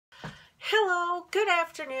Hello, good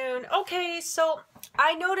afternoon. Okay, so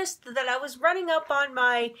I noticed that I was running up on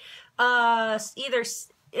my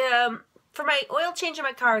for my oil change in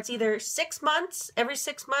my car, it's either 6 months, every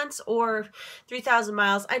 6 months, or 3,000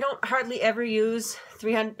 miles. I don't hardly ever use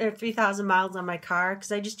 3,000 miles on my car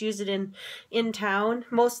because I just use it in town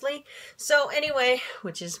mostly. So anyway,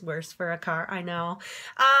 which is worse for a car, I know.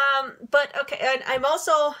 But okay, and I'm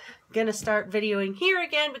also gonna start videoing here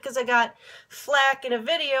again because I got flack in a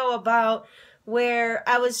video about where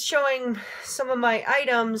I was showing some of my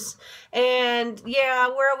items, and yeah,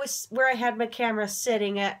 where I had my camera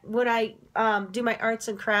sitting at when I do my arts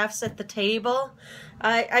and crafts at the table.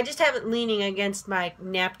 I just have it leaning against my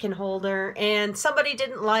napkin holder, and somebody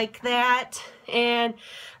didn't like that. And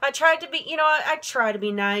I tried to be, I try to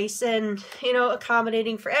be nice and,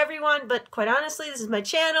 accommodating for everyone, but quite honestly, this is my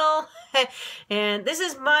channel, and this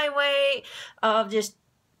is my way of just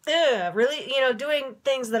really, doing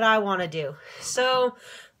things that I want to do. So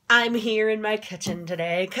I'm here in my kitchen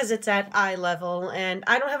today because it's at eye level and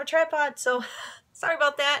I don't have a tripod, so sorry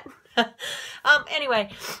about that. Anyway,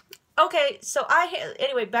 okay, so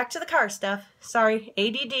anyway, back to the car stuff. Sorry,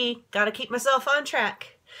 ADD, gotta keep myself on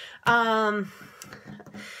track. So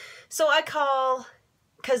I call,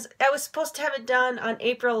 because I was supposed to have it done on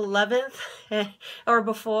April 11th or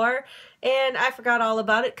before, and I forgot all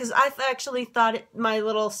about it because I actually thought my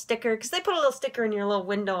little sticker, because they put a little sticker in your little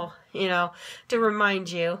window, to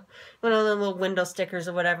remind you, one of the little window stickers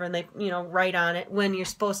or whatever, and they, write on it when you're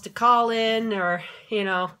supposed to call in, or,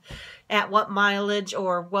 at what mileage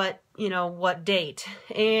or what, what date.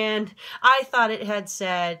 And I thought it had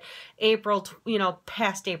said April,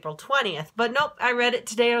 past April 20th. But nope, I read it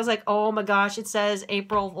today and I was like, oh my gosh, it says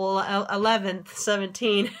April 11th,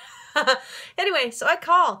 17. Anyway, so I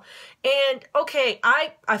call. And okay,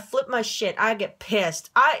 I flip my shit. I get pissed.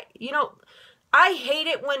 I hate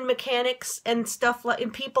it when mechanics and stuff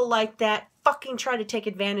and people like that fucking try to take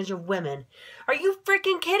advantage of women. Are you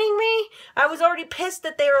freaking kidding me? I was already pissed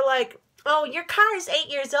that they were like, oh, your car is 8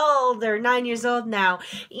 years old or 9 years old now.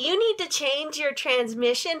 You need to change your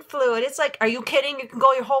transmission fluid. It's like, are you kidding? You can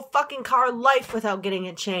go your whole fucking car life without getting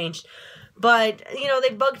it changed. But, they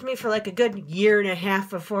bugged me for like a good year and a half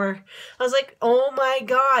before. I was like, oh my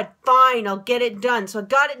God, fine, I'll get it done. So I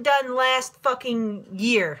got it done last fucking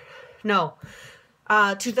year. No,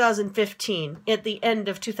 2015, at the end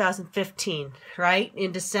of 2015, right?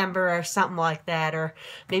 In December or something like that, or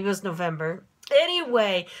maybe it was November.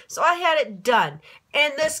 Anyway, so I had it done.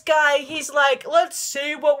 And this guy, he's like, let's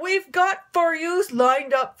see what we've got for you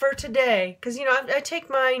lined up for today. Because, I take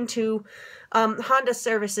mine to Honda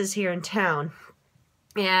services here in town.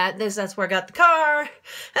 Yeah, that's where I got the car.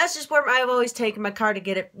 That's just where I've always taken my car to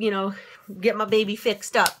get it, get my baby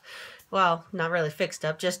fixed up. Well, not really fixed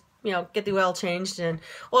up, just, get the oil changed and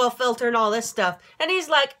oil filter and all this stuff. And he's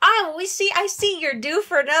like, I see you're due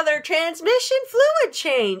for another transmission fluid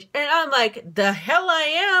change. And I'm like, the hell I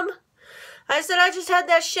am. I said, I just had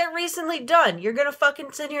that shit recently done. You're gonna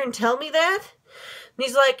fucking sit here and tell me that? And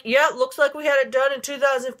he's like, yeah, it looks like we had it done in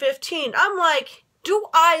 2015. I'm like, do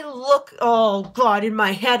I look, oh God, in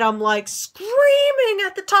my head, I'm like screaming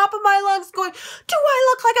at the top of my lungs going, do I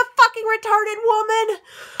look like a fucking retarded woman?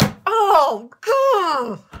 Oh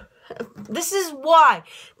God. This is why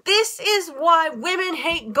women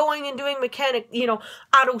hate going and doing mechanic,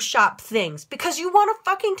 auto shop things. Because you want to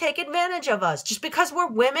fucking take advantage of us. Just because we're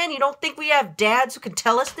women, you don't think we have dads who can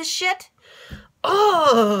tell us this shit?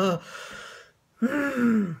 Oh.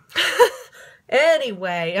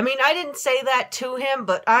 Anyway, I mean, I didn't say that to him,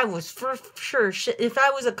 but I was for sure. If I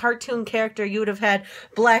was a cartoon character, you would have had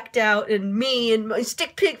blacked out and me and my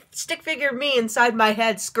stick figure me inside my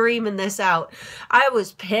head screaming this out. I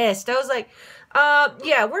was pissed. I was like,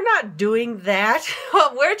 yeah, we're not doing that.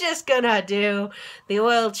 We're just gonna do the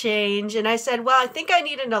oil change. And I said, well, I think I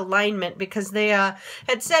need an alignment because they had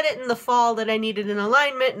said it in the fall that I needed an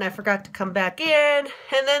alignment and I forgot to come back in.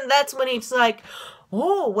 And then that's when he's like,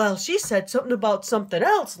 oh, well, she said something about something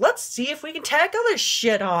else. Let's see if we can tack other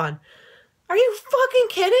shit on. Are you fucking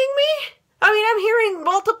kidding me? I mean, I'm hearing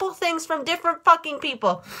multiple things from different fucking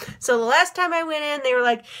people. So the last time I went in, they were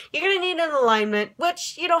like, you're going to need an alignment,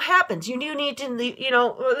 which, happens. You do need to,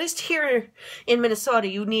 at least here in Minnesota,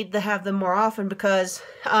 you need to have them more often because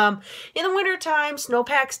in the wintertime, snow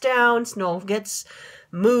packs down, snow gets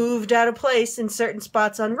moved out of place in certain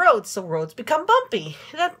spots on roads, so roads become bumpy.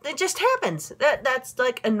 It just happens. That's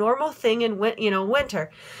like a normal thing in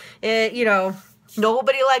winter.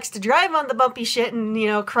 Nobody likes to drive on the bumpy shit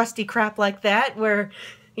and crusty crap like that where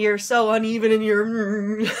you're so uneven in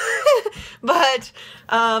your but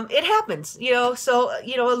it happens, you know. So,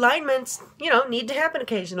 you know, alignments, you know, need to happen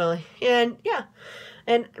occasionally. And yeah,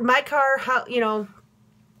 and my car, how, you know,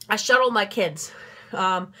 I shuttle my kids.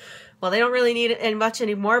 Well, they don't really need it much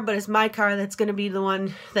anymore, but it's my car that's going to be the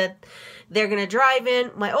one that they're going to drive in.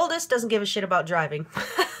 My oldest doesn't give a shit about driving,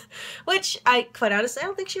 which I, quite honestly, I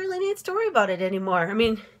don't think she really needs to worry about it anymore. I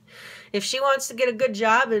mean, if she wants to get a good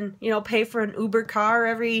job and, you know, pay for an Uber car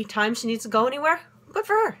every time she needs to go anywhere, good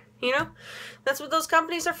for her. You know, that's what those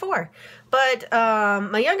companies are for. But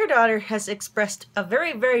my younger daughter has expressed a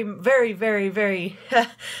very, very, very, very, very,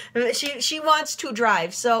 she wants to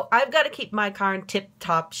drive. So I've got to keep my car in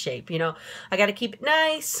tip-top shape, you know. I got to keep it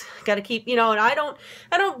nice, got to keep, you know, and I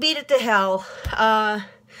don't beat it to hell.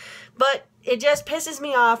 But it just pisses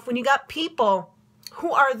me off when you got people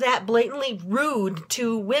who are that blatantly rude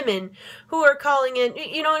to women who are calling in,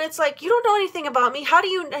 you know, and it's like, you don't know anything about me. How do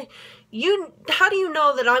you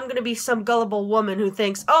know that I'm going to be some gullible woman who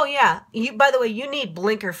thinks, oh yeah, by the way, you need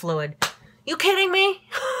blinker fluid? You kidding me?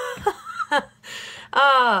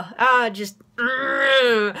 Just,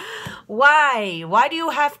 why? Why do you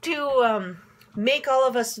have to make all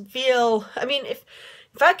of us feel, I mean, if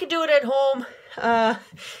I could do it at home,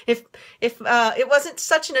 if it wasn't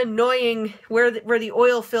such an annoying where the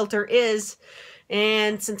oil filter is,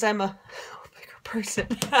 and since I'm a bigger person,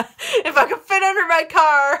 if I could fit under my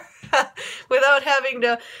car without having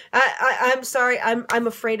to, I'm sorry, I'm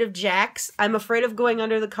afraid of jacks. I'm afraid of going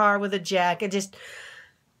under the car with a jack. It just,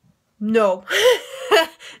 no.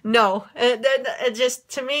 No. It just,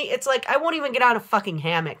 to me, it's like, I won't even get on a fucking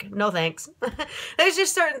hammock. No thanks. There's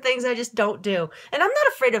just certain things I just don't do. And I'm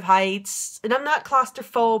not afraid of heights, and I'm not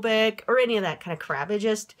claustrophobic, or any of that kind of crap. It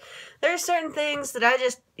just, there's certain things that I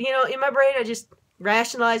just, you know, in my brain, I just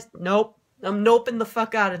rationalize, nope. I'm noping the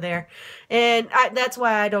fuck out of there. And that's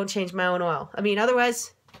why I don't change my own oil. I mean,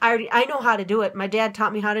 otherwise, I know how to do it. My dad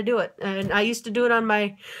taught me how to do it. And I used to do it on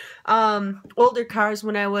my older cars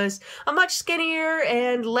when I was a much skinnier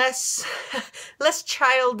and less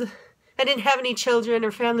child. I didn't have any children or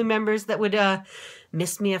family members that would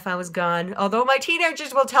miss me if I was gone. Although my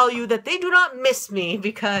teenagers will tell you that they do not miss me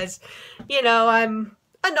because, you know, I'm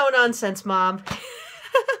a no-nonsense mom.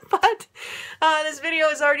 But this video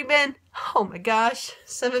has already been, oh my gosh,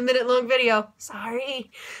 7-minute long video.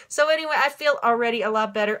 Sorry. So anyway, I feel already a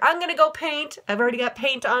lot better. I'm going to go paint. I've already got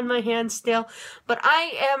paint on my hands still. But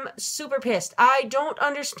I am super pissed. I don't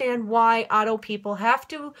understand why auto people have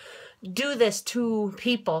to do this to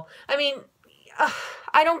people. I mean,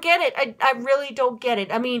 I don't get it. I really don't get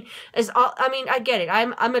it. I mean, I get it.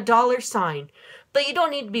 I'm a dollar sign. But you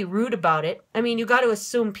don't need to be rude about it. I mean, you got to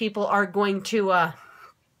assume people are going to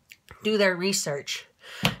do their research.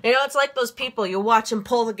 You know, it's like those people, you watch them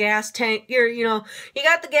pull the gas tank, you know, you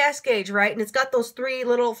got the gas gauge, right? And it's got those 4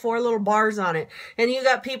 little bars on it. And you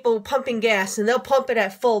got people pumping gas, and they'll pump it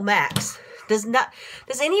at full max. Does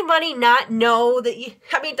anybody not know that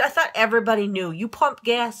I mean, I thought everybody knew. You pump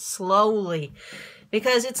gas slowly.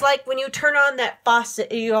 Because it's like when you turn on that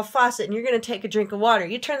faucet, and you're going to take a drink of water.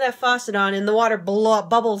 You turn that faucet on and the water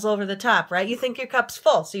bubbles over the top, right? You think your cup's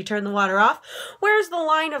full, so you turn the water off. Where's the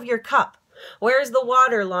line of your cup? Where's the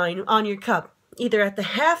water line on your cup? Either at the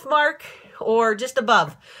half mark or just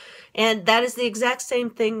above. And that is the exact same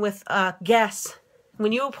thing with gas.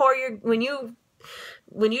 When you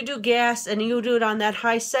do gas and you do it on that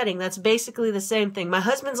high setting, that's basically the same thing. My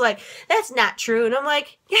husband's like, that's not true. And I'm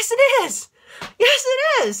like, yes, it is. Yes,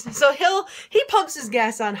 it is. So he pumps his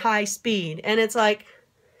gas on high speed, and it's like,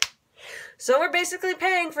 so we're basically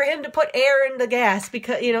paying for him to put air in the gas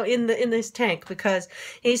because, you know, in this tank, because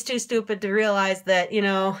he's too stupid to realize that, you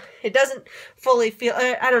know, it doesn't fully feel,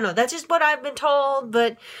 I don't know. That's just what I've been told,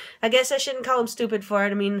 but I guess I shouldn't call him stupid for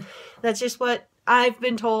it. I mean, that's just what I've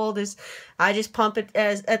been told, is I just pump it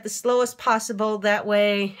at the slowest possible. That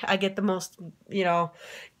way I get the most, you know,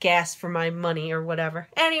 gas for my money or whatever.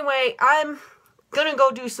 Anyway, I'm gonna go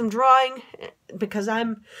do some drawing because I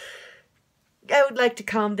would like to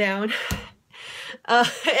calm down.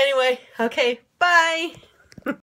 Anyway, okay, bye.